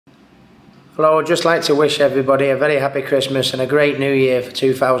Hello, I'd just like to wish everybody a very happy Christmas and a great new year for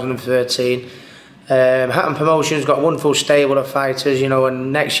 2013. Hatton Promotions got a wonderful stable of fighters, you know,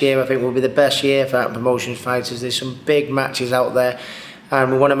 and next year I think will be the best year for Hatton Promotions fighters. There's some big matches out there, and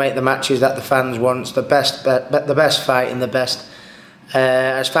we want to make the matches that the fans want, the best fight and the best.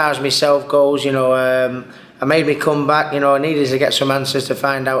 As far as myself goes, you know, I made me come back. You know, I needed to get some answers to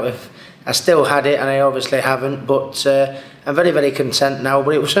find out if I still had it, and I obviously haven't, but I'm very, very content now.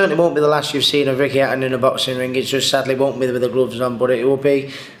 But it certainly won't be the last you've seen of Ricky Hatton in a boxing ring. It just sadly won't be with the gloves on, but it will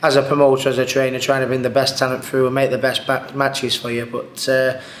be, as a promoter, as a trainer, trying to bring the best talent through and make the best matches for you. But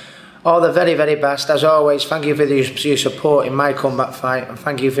all the very, very best. As always, thank you for your support in my comeback fight, and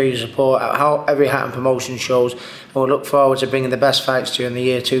thank you for your support at how every Hatton Promotion shows. And we'll look forward to bringing the best fights to you in the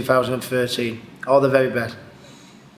year 2013. All the very best.